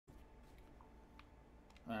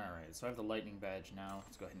Alright, so I have the lightning badge now.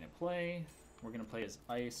 Let's go ahead and play. We're going to play as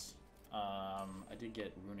Ice. I did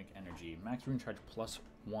get runic energy. Max rune charge +1.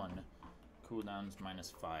 Cooldowns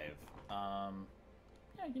 -5.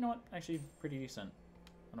 Yeah, you know what? Actually, pretty decent.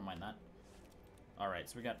 I don't mind that. Alright,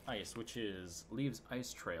 so we got Ice, which leaves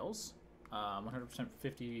ice trails. 100%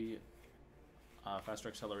 50 faster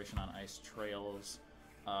acceleration on ice trails.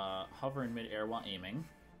 Hover in mid-air while aiming.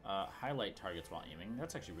 Highlight targets while aiming.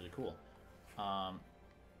 That's actually really cool.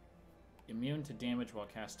 Immune to damage while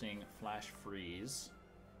casting Flash Freeze.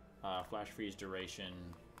 Flash Freeze duration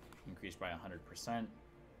increased by 100%.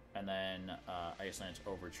 And then Ice Lance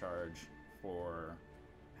Overcharge for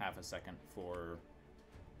half a second for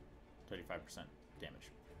 35%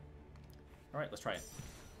 damage. Alright, let's try it.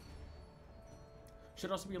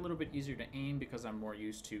 Should also be a little bit easier to aim because I'm more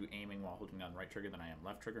used to aiming while holding down right trigger than I am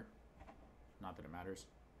left trigger. Not that it matters.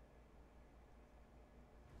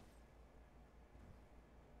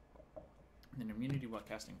 And then immunity while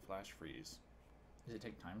casting Flash Freeze. Does it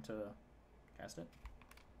take time to cast it?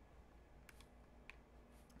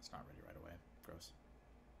 It's not ready right away. Gross.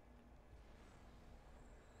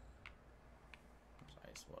 There's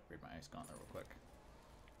ice. We'll upgrade my ice gauntlet real quick.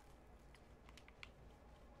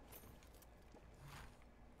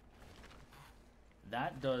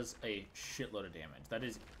 That does a shitload of damage. That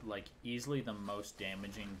is, like, easily the most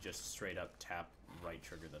damaging just straight up tap right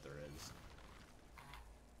trigger that there is.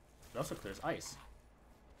 It also clears ice.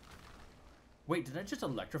 Wait, did I just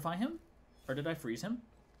electrify him? Or did I freeze him?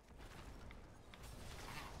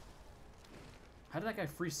 How did that guy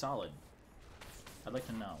freeze solid? I'd like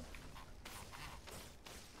to know.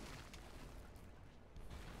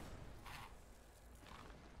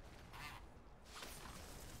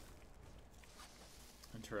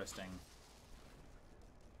 Interesting.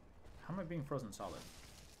 How am I being frozen solid?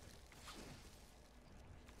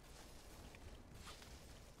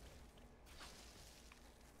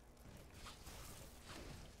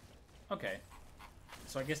 Okay.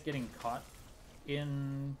 So I guess getting caught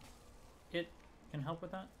in it can help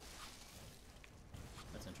with that?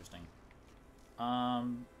 That's interesting.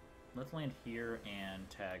 Let's land here and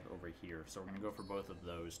tag over here. So we're going to go for both of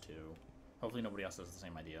those two. Hopefully nobody else has the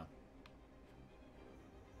same idea.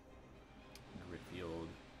 Gritfield.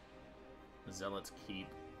 Zealot's Keep.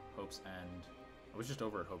 Hope's End. I was just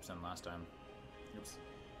over at Hope's End last time. Oops.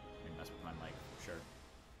 Let me mess with my mic for sure.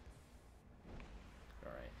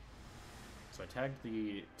 Alright. So I tagged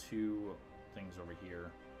the two things over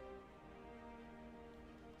here.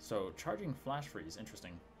 So, charging Flash Freeze,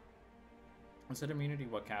 interesting. Instead immunity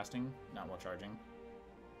while casting, not while charging.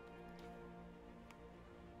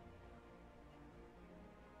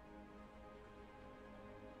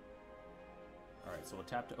 Alright, so we'll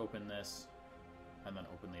tap to open this, and then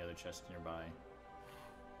open the other chest nearby.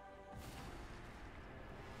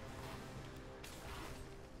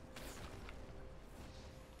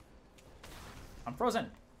 I'm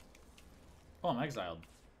frozen! Oh, I'm exiled.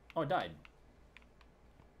 Oh, I died.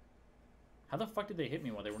 How the fuck did they hit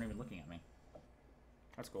me while they weren't even looking at me?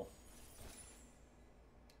 That's cool.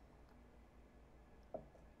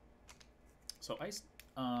 So ice,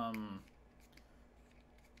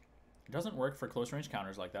 it doesn't work for close range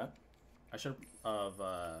counters like that. I should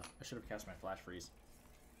have cast my Flash Freeze.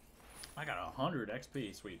 I got 100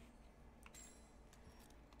 XP, sweet.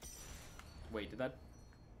 Wait, did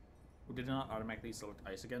it not automatically select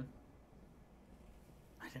ice again?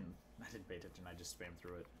 I didn't pay attention, I just spammed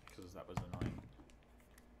through it, because that was annoying.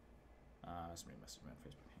 Somebody messaged me on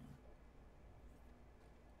Facebook, hang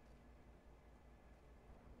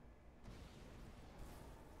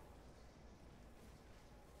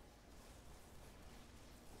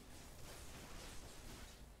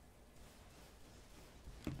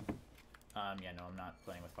on. Yeah, no, I'm not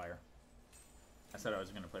playing with fire. I said I was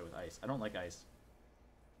going to play with ice. I don't like ice.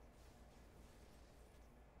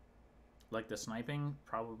 Like, the sniping,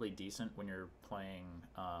 probably decent when you're playing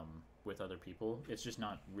with other people. It's just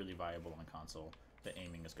not really viable on console. The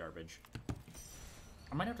aiming is garbage.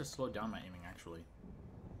 I might have to slow down my aiming, actually.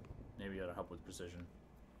 Maybe that'll help with precision.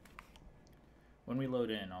 When we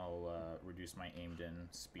load in, I'll reduce my aimed-in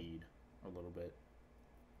speed a little bit.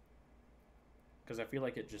 Because I feel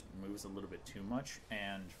like it just moves a little bit too much,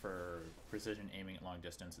 and for precision aiming at long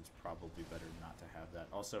distance, it's probably better not to have that.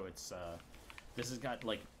 Also, it's... this has got,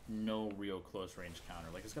 like, no real close range counter.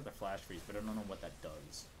 Like, it's got the Flash Freeze, but I don't know what that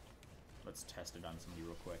does. Let's test it on somebody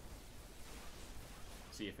real quick.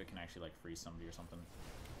 See if it can actually, like, freeze somebody or something.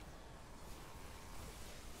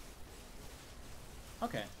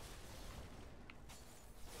 Okay.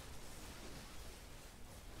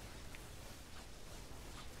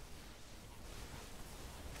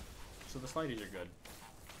 So the slideys are good.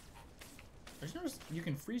 I just noticed you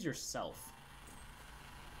can freeze yourself.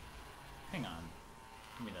 Hang on.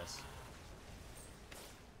 Give me this.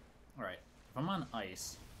 Alright. If I'm on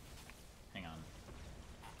ice... Hang on.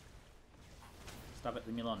 Stop it.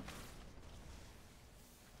 Leave me alone.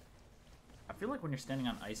 I feel like when you're standing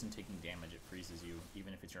on ice and taking damage, it freezes you,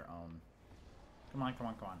 even if it's your own. Come on, come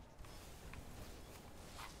on, come on.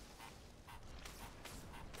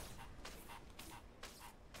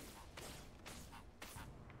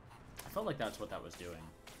 I felt like that's what that was doing.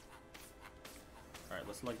 Alright,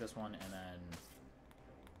 let's select this one and then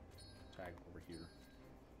tag over here.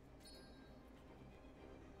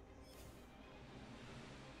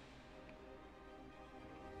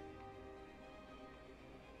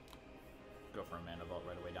 Go for a mana vault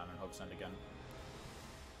right away down in Hope Send again.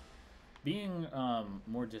 Being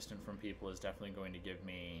more distant from people is definitely going to give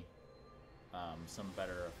me some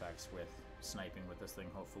better effects with sniping with this thing,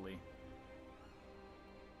 hopefully.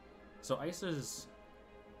 So ice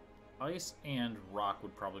and rock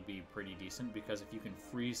would probably be pretty decent, because if you can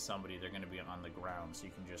freeze somebody, they're going to be on the ground, so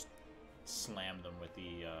you can just slam them with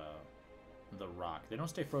the rock. They don't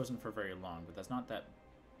stay frozen for very long, but that's not that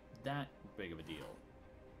big of a deal.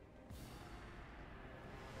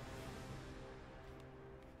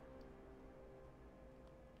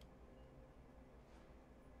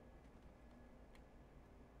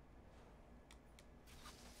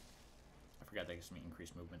 I forgot that gives me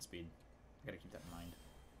increased movement speed. I gotta keep that in mind.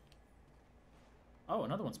 Oh,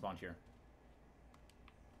 another one spawned here.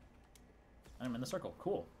 I'm in the circle.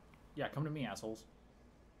 Cool. Yeah, come to me, assholes.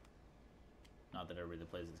 Not that everybody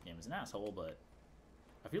that plays this game is an asshole, but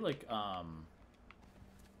I feel like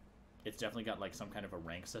it's definitely got like some kind of a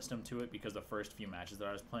rank system to it, because the first few matches that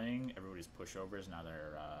I was playing, everybody's pushovers. Now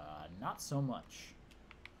they're not so much.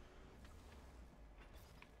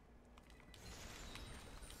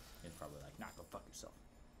 It's probably like, nah, go fuck yourself.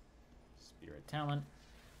 Spirit talent.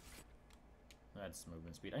 That's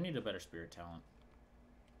movement speed. I need a better spirit talent.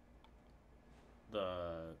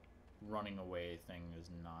 The running away thing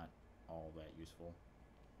is not all that useful.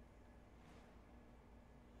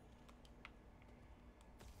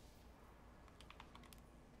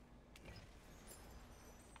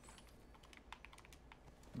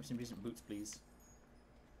 Give me some decent boots, please.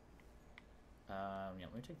 Yeah,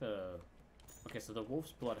 let me take the... Okay, so the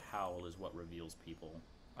Wolf's Blood Howl is what reveals people.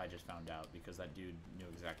 I just found out, because that dude knew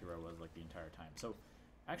exactly where I was like the entire time. So,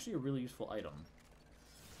 actually a really useful item.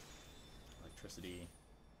 Electricity.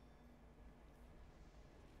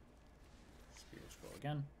 Spirit Scroll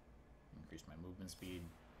again. Increase my movement speed.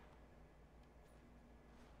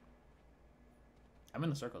 I'm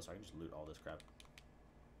in the circle, so I can just loot all this crap.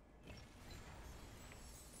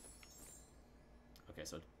 Okay,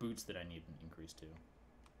 so it's boots that I need an increase to.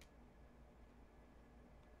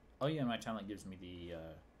 Oh yeah, my talent gives me the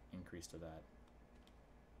increase to that.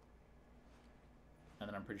 And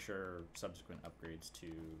then I'm pretty sure subsequent upgrades to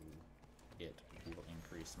it will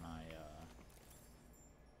increase my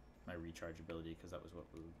my recharge ability, because that was what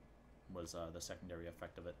was the secondary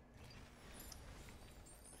effect of it.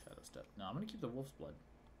 Shadow Step. No, I'm going to keep the Wolf's Blood.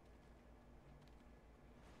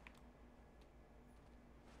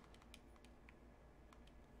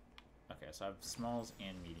 Okay, so I have smalls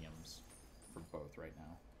and mediums for both right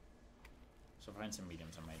now. So if I find some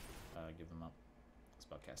mediums, I might give them up.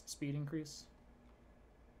 Spellcast speed increase.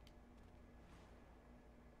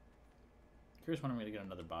 Curious when I'm going to get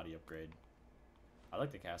another body upgrade. I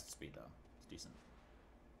like the cast speed though. It's decent.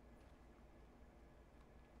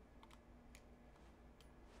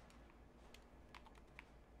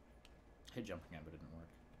 I hit jump again, but it didn't work.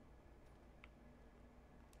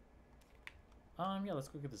 Yeah, let's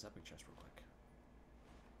go get this epic chest real quick.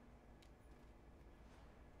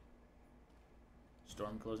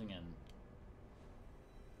 Storm closing in.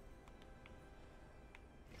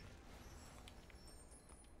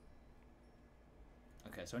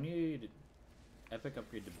 Okay, so I need epic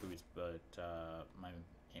upgrade to boots, but my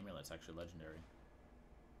amulet's actually legendary.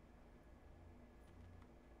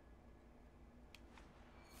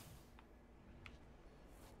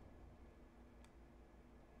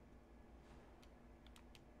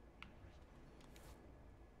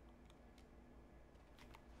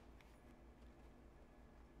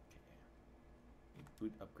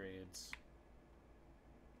 Boot upgrades.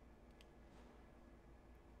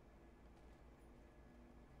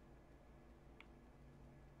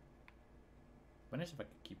 But nice if I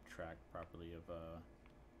could keep track properly of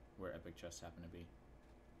where epic chests happen to be.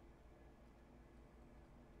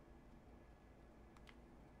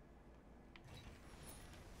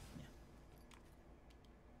 Yeah.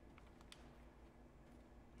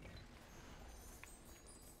 Okay,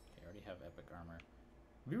 I already have epic armor.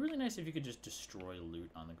 It'd be really nice if you could just destroy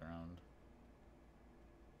loot on the ground.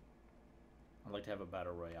 I'd like to have a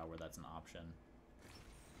battle royale where that's an option.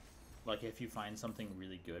 Like, if you find something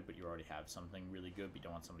really good, but you already have something really good, but you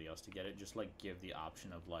don't want somebody else to get it, just, like, give the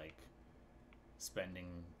option of, like, spending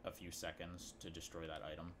a few seconds to destroy that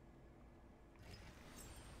item.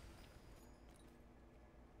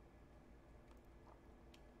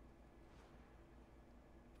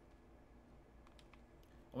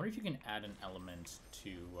 I wonder if you can add an element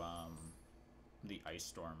to the ice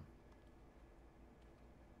storm.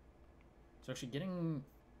 So actually getting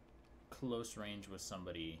close range with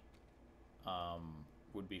somebody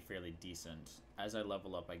would be fairly decent. As I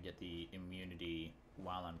level up, I get the immunity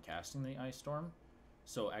while I'm casting the ice storm.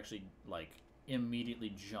 So actually, like,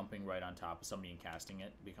 immediately jumping right on top of somebody and casting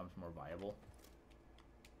it becomes more viable.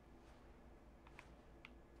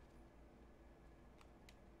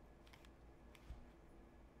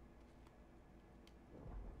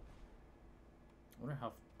 I wonder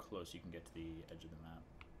how close you can get to the edge of the map.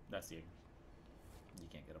 That's the... You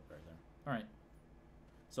can't get up right there. Alright.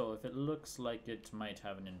 So if it looks like it might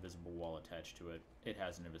have an invisible wall attached to it, it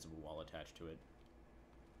has an invisible wall attached to it.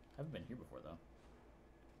 I haven't been here before, though.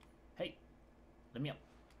 Hey! Let me up.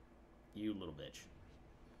 You little bitch.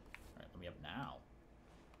 Alright, let me up now.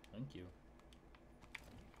 Thank you.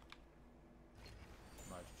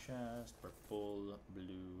 Large chest, purple,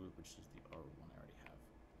 blue, which is the other one I already have.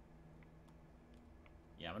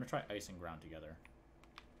 Yeah, I'm gonna try ice and ground together.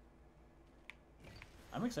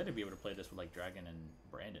 I'm excited to be able to play this with, like, Dragon and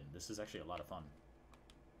Brandon. This is actually a lot of fun.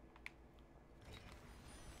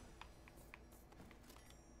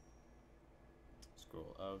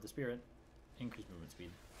 Scroll of the Spirit. Increase movement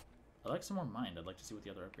speed. I like some more Mind. I'd like to see what the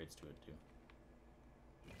other upgrades to it do.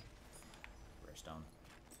 Rare Stone.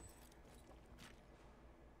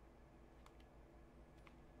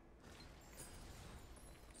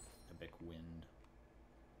 Epic Wind.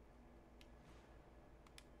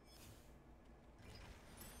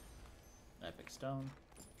 Epic Stone.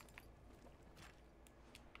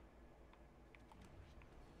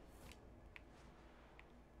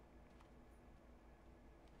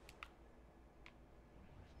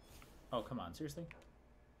 Oh, come on, seriously?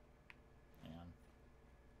 Hang on.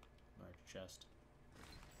 Large chest.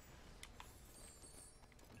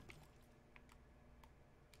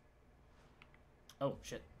 Oh,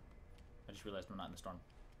 shit. I just realized I'm not in the storm.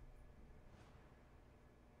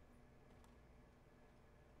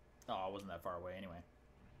 Oh, I wasn't that far away anyway.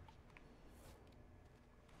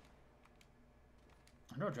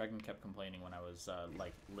 I know Dragon kept complaining when I was,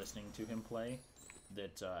 like, listening to him play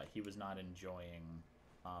that he was not enjoying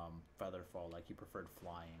Featherfall. Like, he preferred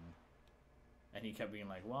flying. And he kept being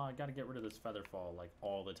like, well, I gotta get rid of this Featherfall, like,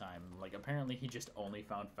 all the time. Like, apparently he just only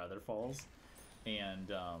found Featherfalls.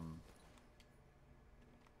 And,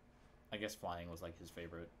 I guess flying was, like, his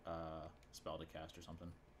favorite spell to cast or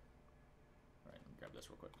something. Alright, let me grab this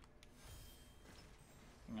real quick.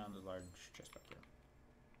 Hang on, the large chest back here.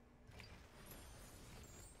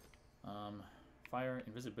 Fire,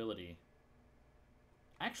 invisibility.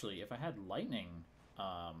 Actually, if I had lightning,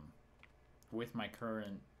 with my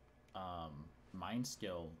current mind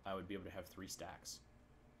skill, I would be able to have 3 stacks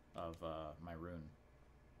of my rune.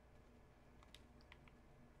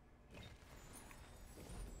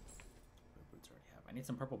 What boots already have? I need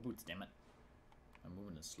some purple boots, damn it. I'm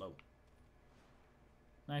moving it slow.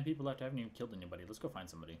 9 people left. I haven't even killed anybody. Let's go find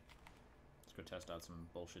somebody. Let's go test out some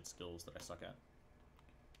bullshit skills that I suck at.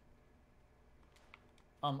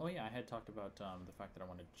 Oh yeah, I had talked about the fact that I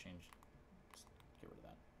wanted to change. Let's get rid of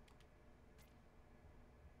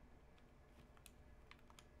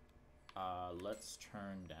that. Let's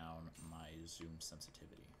turn down my zoom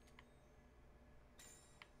sensitivity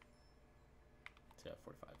to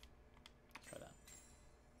 45. Try that.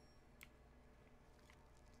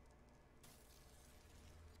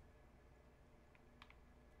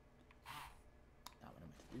 Not what I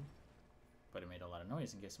meant to do. But it made a lot of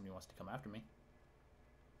noise in case somebody wants to come after me.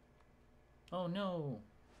 Oh no!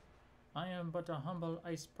 I am but a humble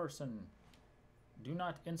ice person. Do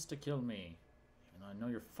not insta-kill me. Even though I know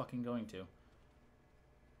you're fucking going to.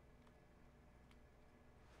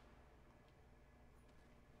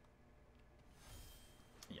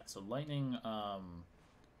 Yeah, so lightning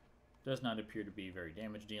does not appear to be very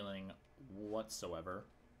damage dealing whatsoever.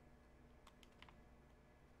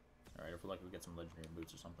 Alright, if we're lucky we get some legendary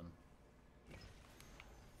boots or something.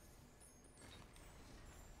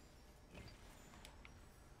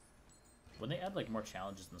 When they add, like, more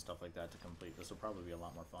challenges and stuff like that to complete, this will probably be a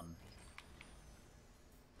lot more fun.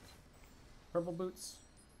 Purple boots?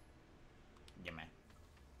 Gimme.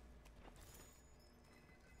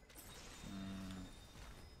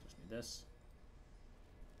 this.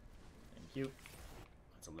 Thank you.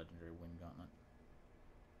 That's a legendary wind gauntlet.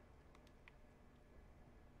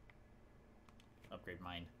 Upgrade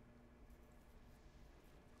mind.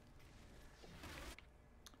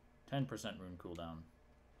 10% rune cooldown.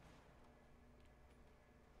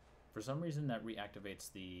 For some reason that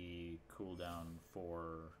reactivates the cooldown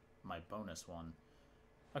for my bonus one.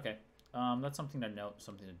 Okay, that's something to note,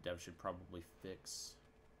 something that dev should probably fix.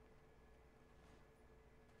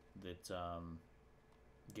 That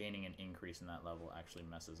gaining an increase in that level actually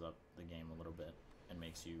messes up the game a little bit and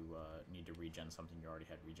makes you need to regen something you already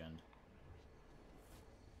had regened.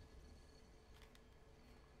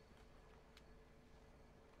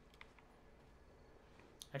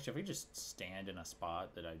 Actually, if we just stand in a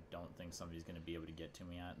spot that I don't think somebody's going to be able to get to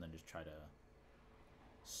me at, and then just try to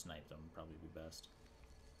snipe them, probably be best.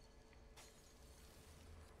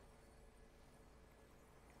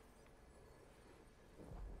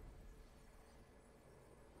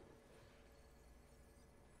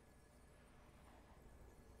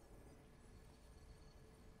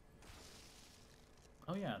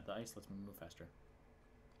 Oh yeah, the ice lets me move faster.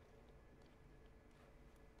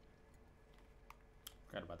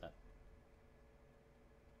 Forgot about that.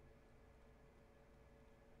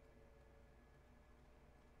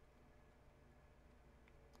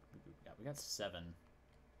 We got 7.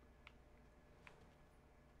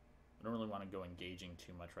 I don't really want to go engaging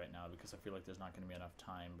too much right now because I feel like there's not going to be enough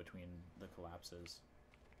time between the collapses.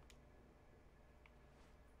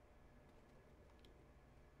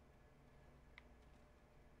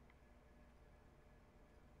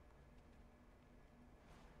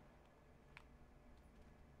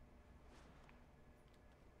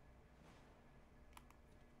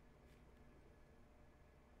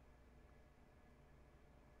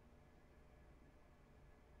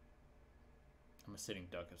 I'm a sitting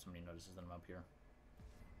duck if somebody notices that I'm up here.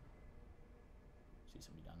 See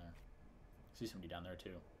somebody down there. See somebody down there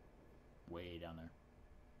too. Way down there.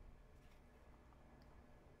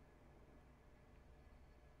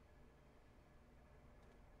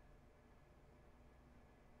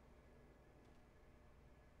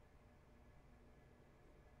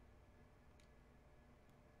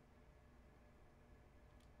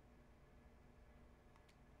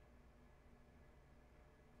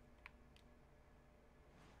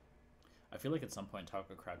 I feel like at some point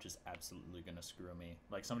Taco Crouch is absolutely going to screw me.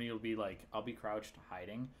 Like, somebody will be like, I'll be crouched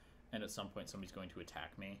hiding, and at some point somebody's going to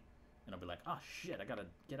attack me, and I'll be like, oh shit, I gotta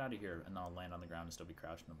get out of here, and then I'll land on the ground and still be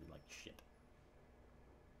crouched, and I'll be like, shit.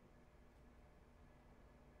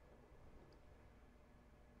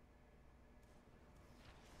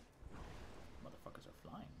 Motherfuckers are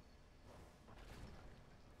flying.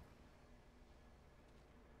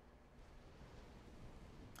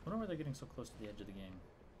 I wonder why they're getting so close to the edge of the game.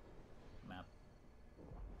 Map.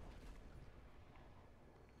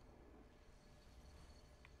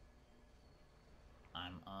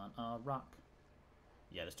 I'm on a rock.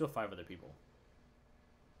 Yeah, there's still 5 other people.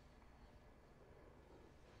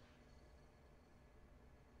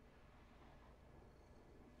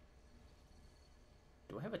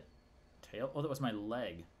 Do I have a tail? Oh, that was my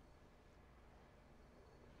leg.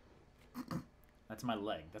 That's my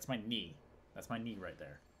leg. That's my knee. That's my knee right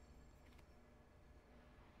there.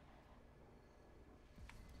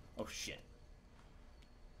 Oh shit.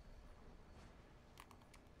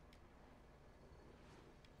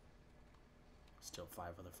 Still 5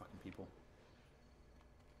 other fucking people.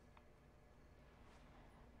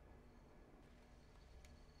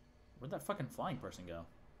 Where'd that fucking flying person go?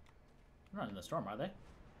 They're not in the storm, are they?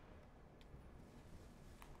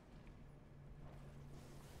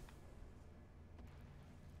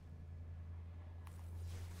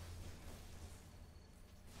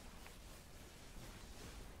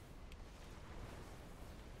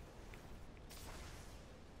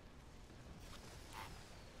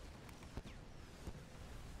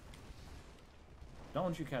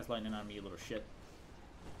 Don't you cast lightning on me, you little shit.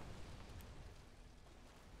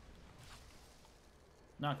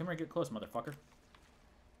 Nah, come here, get close, motherfucker.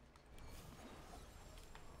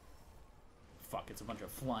 Fuck, it's a bunch of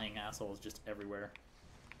flying assholes just everywhere.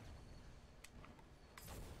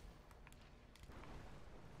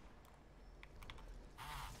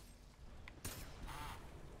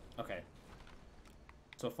 Okay.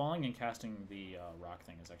 So falling and casting the rock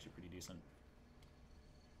thing is actually pretty decent.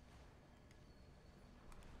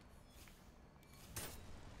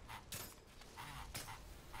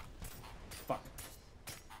 Fuck.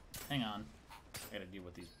 Hang on. I gotta deal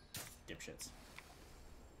with these dipshits.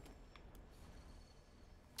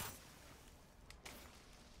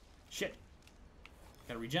 Shit.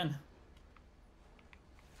 Gotta regen.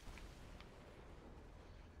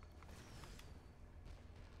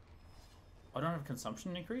 I don't have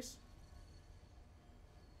consumption increase?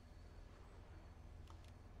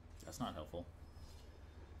 That's not helpful.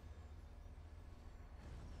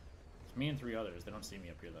 It's me and 3 others. They don't see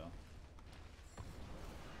me up here, though.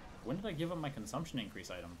 When did I give up my consumption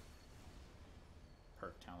increase item?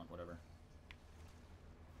 Perk, talent, whatever.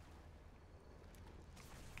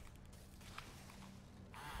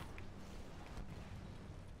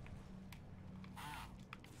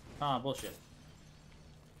 Ah, bullshit.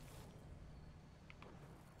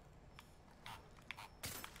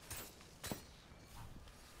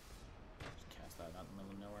 Just cast that out in the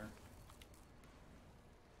middle of nowhere.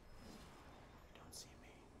 You don't see me.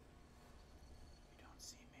 You don't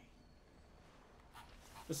see me.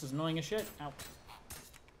 This is annoying as shit. Ow.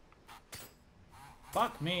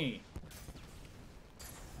 Fuck me.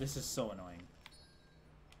 This is so annoying.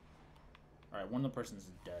 Alright, one of the persons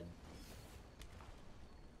is dead.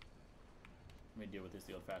 Let me deal with this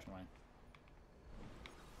the old-fashioned way.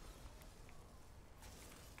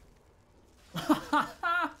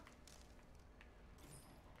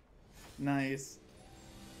 Nice.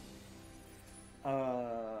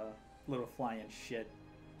 Little flying shit.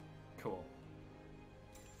 Cool.